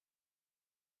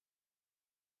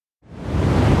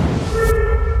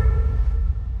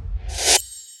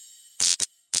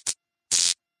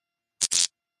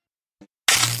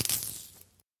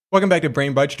Welcome back to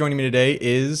Brain Budge. Joining me today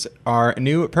is our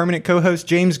new permanent co-host,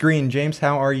 James Green. James,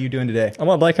 how are you doing today? I'm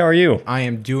well, Blake. How are you? I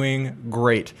am doing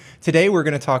great. Today, we're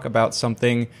going to talk about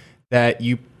something that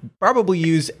you probably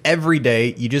use every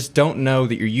day. You just don't know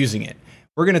that you're using it.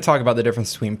 We're going to talk about the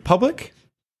difference between public,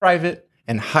 private,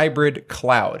 and hybrid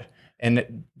cloud.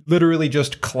 And literally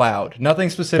just cloud. Nothing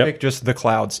specific, just the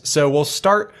clouds. So we'll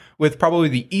start with probably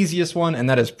the easiest one, and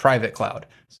that is private cloud.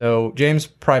 So, James,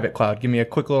 private cloud, give me a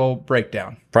quick little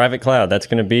breakdown. Private cloud, that's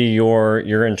going to be your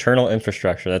internal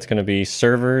infrastructure. That's going to be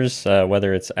servers,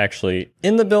 whether it's actually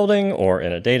in the building or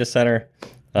in a data center.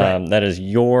 Right. That's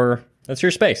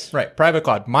your space. Right. Private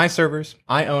cloud, my servers,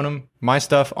 I own them, my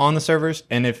stuff on the servers.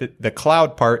 And if the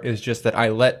cloud part is just that I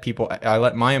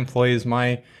let my employees,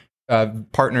 my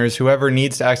partners, whoever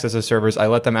needs to access the servers, I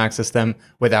let them access them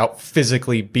without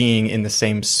physically being in the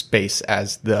same space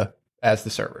as the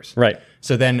servers. Right.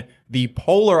 So then the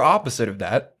polar opposite of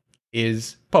that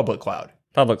is public cloud.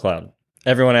 Public cloud.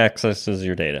 Everyone accesses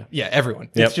your data. Yeah, everyone.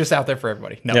 Yep. It's just out there for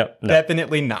everybody. No, no.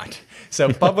 Definitely not.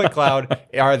 So public cloud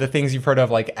are the things you've heard of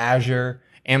like Azure,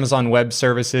 Amazon Web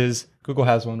Services. Google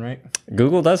has one, right?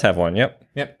 Google does have one. Yep.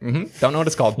 Mm-hmm. Don't know what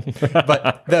it's called,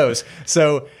 but those.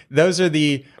 So those are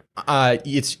the,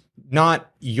 it's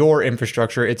not your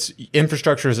infrastructure. It's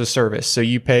infrastructure as a service. So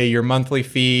you pay your monthly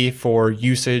fee for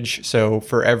usage. So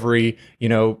for every,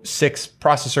 6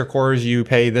 processor cores, you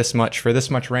pay this much. For this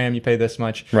much RAM, you pay this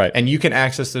much. Right. And you can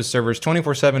access those servers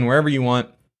 24/7 wherever you want.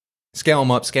 Scale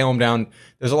them up, scale them down.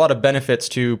 There's a lot of benefits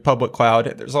to public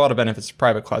cloud. There's a lot of benefits to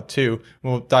private cloud too.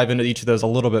 We'll dive into each of those a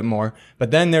little bit more.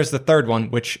 But then there's the third one,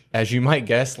 which, as you might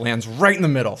guess, lands right in the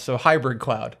middle. So hybrid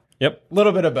cloud. Yep. A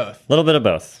little bit of both. A little bit of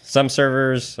both. Some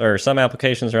servers or some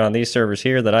applications are on these servers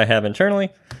here that I have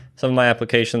internally. Some of my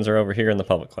applications are over here in the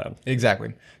public cloud.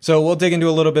 Exactly. So we'll dig into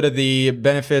a little bit of the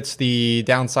benefits, the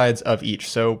downsides of each.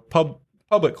 So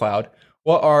public cloud.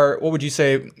 What would you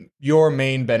say your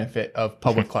main benefit of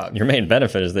public cloud? Your main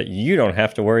benefit is that you don't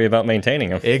have to worry about maintaining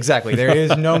them. Exactly. There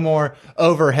is no more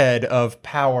overhead of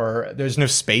power. There's no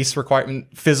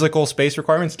physical space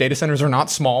requirements. Data centers are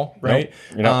not small, right?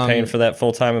 Nope. You're not paying for that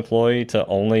full-time employee to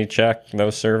only check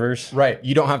those servers. Right.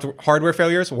 You don't have to hardware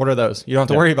failures. What are those? You don't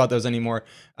have to worry about those anymore.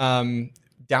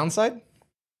 Downside?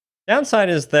 Downside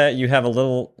is that you have a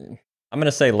little, I'm going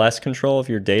to say less control of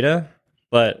your data,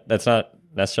 but that's not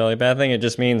necessarily a bad thing. It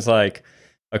just means like,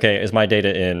 okay, is my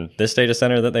data in this data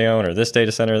center that they own, or this data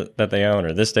center that they own,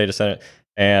 or this data center?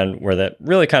 And where that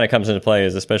really kind of comes into play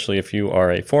is, especially if you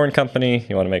are a foreign company,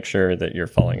 you want to make sure that you're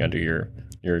falling under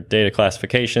your data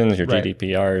classifications, your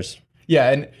GDPRs.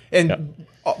 Yeah, and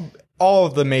all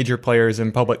of the major players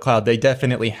in public cloud, they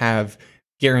definitely have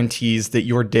guarantees that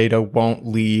your data won't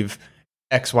leave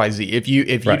XYZ.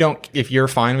 If you're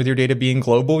fine with your data being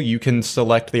global, you can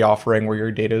select the offering where your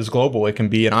data is global. It can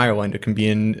be in Ireland, it can be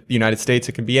in the United States,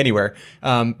 it can be anywhere.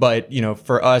 But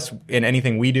for us, in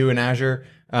anything we do in Azure,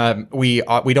 we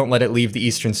don't let it leave the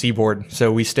Eastern Seaboard.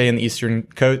 So we stay in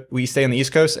the we stay on the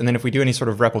East Coast, and then if we do any sort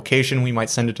of replication, we might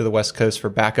send it to the West Coast for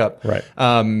backup. Right.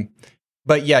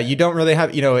 But yeah, you don't really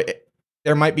have,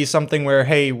 there might be something where,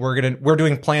 hey, we're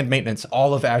doing planned maintenance.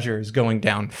 All of Azure is going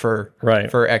down for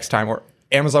X time, or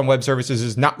Amazon Web Services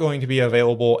is not going to be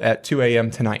available at 2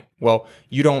 a.m. tonight. Well,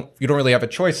 you don't really have a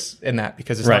choice in that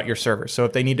because it's not your server. So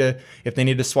if they need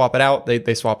to swap it out,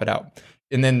 they swap it out.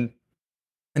 And then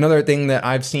another thing that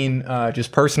I've seen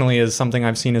just personally is something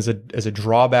I've seen as a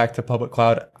drawback to public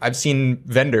cloud. I've seen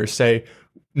vendors say,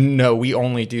 no, we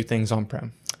only do things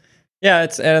on-prem. Yeah,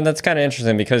 and that's kind of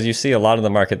interesting because you see a lot of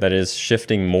the market that is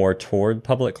shifting more toward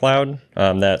public cloud,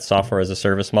 that software as a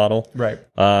service model. Right.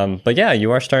 But yeah,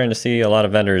 you are starting to see a lot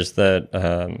of vendors that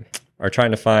are trying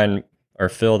to find or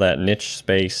fill that niche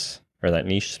space or that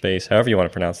niche space, however you want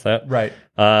to pronounce that. Right.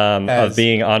 Of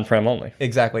being on-prem only.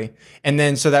 Exactly. And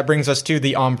then so that brings us to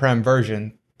the on-prem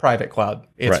version. Private cloud.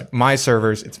 It's my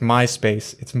servers, it's my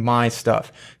space, it's my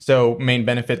stuff. So main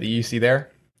benefit that you see there?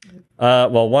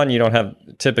 Well, one, you don't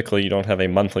have a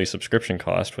monthly subscription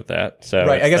cost with that. So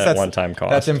I guess that's one-time cost.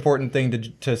 That's an important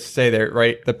thing to say there,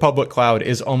 right? The public cloud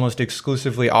is almost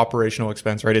exclusively operational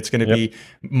expense, right? It's going to be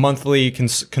monthly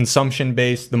consumption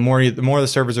based. The more the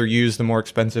servers are used, the more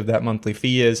expensive that monthly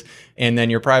fee is. And then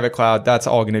your private cloud, that's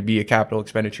all going to be a capital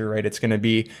expenditure, right? It's going to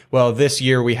be, well, this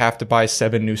year we have to buy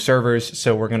 7 new servers,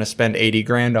 so we're going to spend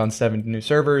 $80,000 on 7 new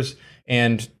servers,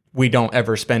 and we don't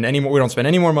spend any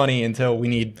more money until we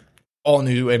need all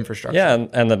new infrastructure. Yeah,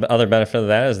 and the other benefit of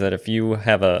that is that if you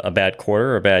have a bad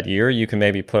quarter or a bad year, you can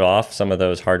maybe put off some of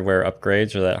those hardware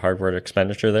upgrades or that hardware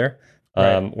expenditure there.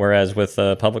 Whereas with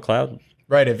public cloud,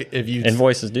 right, if you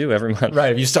invoices due every month.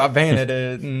 Right, if you stop paying it,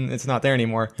 it's not there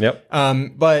anymore. Yep.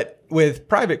 But with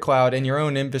private cloud and your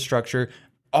own infrastructure,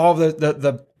 all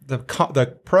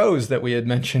the pros that we had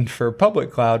mentioned for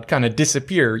public cloud kind of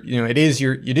disappear. It is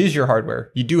your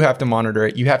hardware. You do have to monitor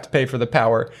it. You have to pay for the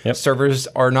power. Yep. Servers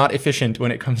are not efficient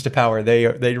when it comes to power.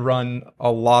 They run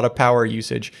a lot of power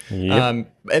usage.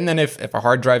 Yep. And then if a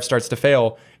hard drive starts to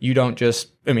fail, you don't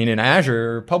just, in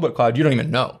Azure or public cloud, you don't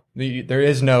even know. There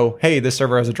is no, hey, this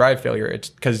server has a drive failure. It's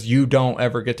because you don't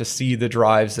ever get to see the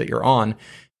drives that you're on.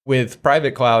 With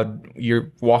private cloud,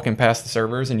 you're walking past the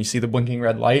servers and you see the blinking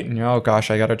red light and you're, oh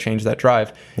gosh, I got to change that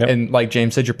drive. Yep. And like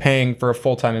James said, you're paying for a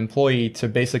full-time employee to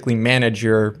basically manage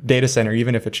your data center,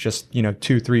 even if it's just,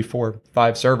 2, 3, 4,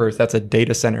 5 servers. That's a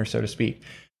data center, so to speak.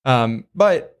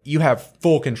 But you have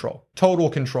full control, total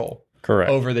control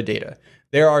Correct. over the data.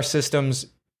 There are systems.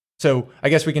 So I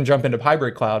guess we can jump into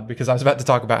hybrid cloud because I was about to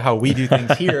talk about how we do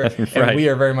things here. Right. And we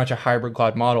are very much a hybrid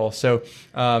cloud model. So,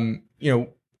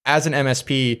 as an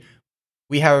MSP,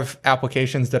 we have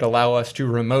applications that allow us to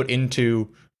remote into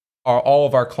all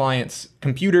of our clients'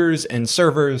 computers and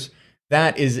servers.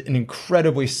 That is an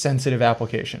incredibly sensitive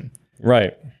application.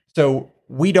 Right. So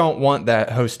we don't want that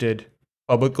hosted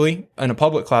publicly in a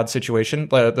public cloud situation.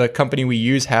 The company we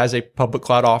use has a public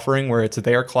cloud offering where it's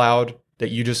their cloud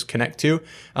that you just connect to.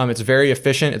 It's very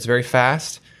efficient. It's very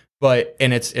fast,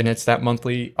 and it's that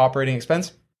monthly operating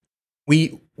expense.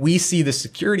 We see the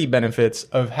security benefits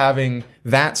of having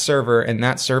that server and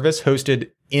that service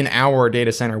hosted in our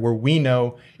data center where we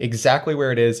know exactly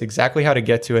where it is, exactly how to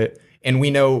get to it, and we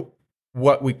know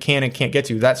what we can and can't get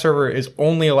to. That server is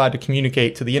only allowed to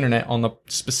communicate to the internet on the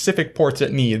specific ports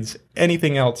it needs.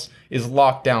 Anything else is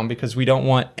locked down because we don't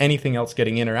want anything else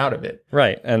getting in or out of it.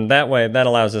 Right. And that way, that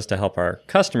allows us to help our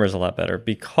customers a lot better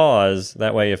because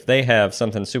that way, if they have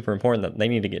something super important that they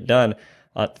need to get done,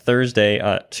 Thursday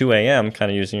at 2 a.m.,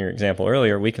 kind of using your example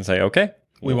earlier, we can say, okay,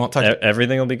 we won't touch it.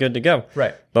 Everything will be good to go.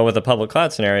 Right. But with a public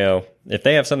cloud scenario, if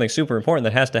they have something super important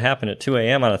that has to happen at 2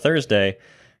 a.m. on a Thursday,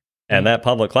 and that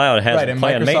public cloud has and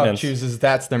planned Microsoft maintenance, chooses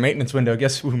that's their maintenance window.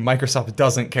 Guess who Microsoft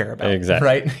doesn't care about? Exactly.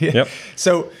 Right? Yep.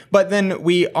 So, but then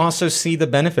we also see the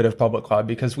benefit of public cloud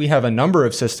because we have a number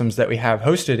of systems that we have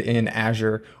hosted in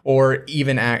Azure or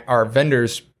even our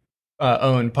vendors'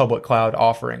 own public cloud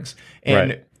offerings. And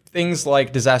right. Things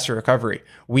like disaster recovery.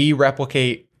 We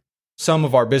replicate some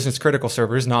of our business critical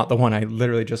servers, not the one I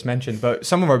literally just mentioned, but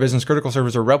some of our business critical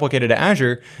servers are replicated to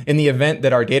Azure. In the event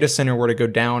that our data center were to go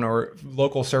down or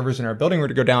local servers in our building were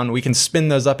to go down, we can spin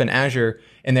those up in Azure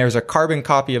and there's a carbon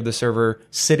copy of the server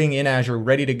sitting in Azure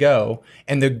ready to go.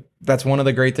 And that's one of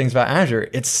the great things about Azure.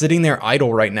 It's sitting there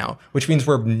idle right now, which means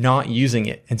we're not using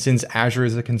it. And since Azure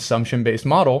is a consumption-based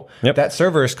model, that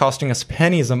server is costing us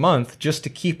pennies a month just to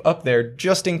keep up there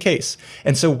just in case.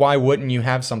 And so why wouldn't you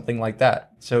have something like that?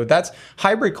 So that's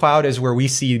hybrid cloud is where we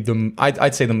see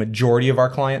I'd say the majority of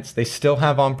our clients. They still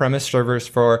have on-premise servers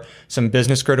for some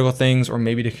business critical things or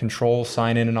maybe to control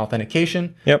sign-in and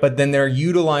authentication. But then they're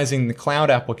utilizing the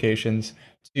cloud applications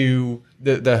to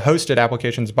the hosted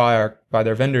applications by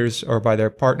their vendors or by their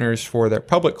partners for their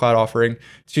public cloud offering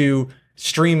to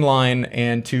streamline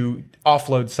and to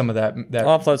offload some of that.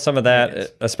 Offload some of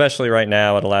that, especially right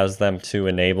now. It allows them to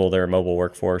enable their mobile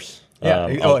workforce. A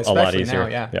lot easier.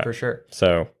 Now, for sure.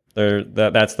 So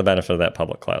that's the benefit of that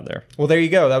public cloud there. Well, there you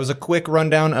go. That was a quick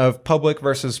rundown of public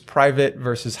versus private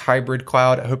versus hybrid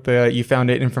cloud. I hope you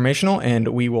found it informational, and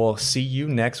we will see you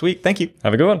next week. Thank you.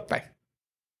 Have a good one. Bye.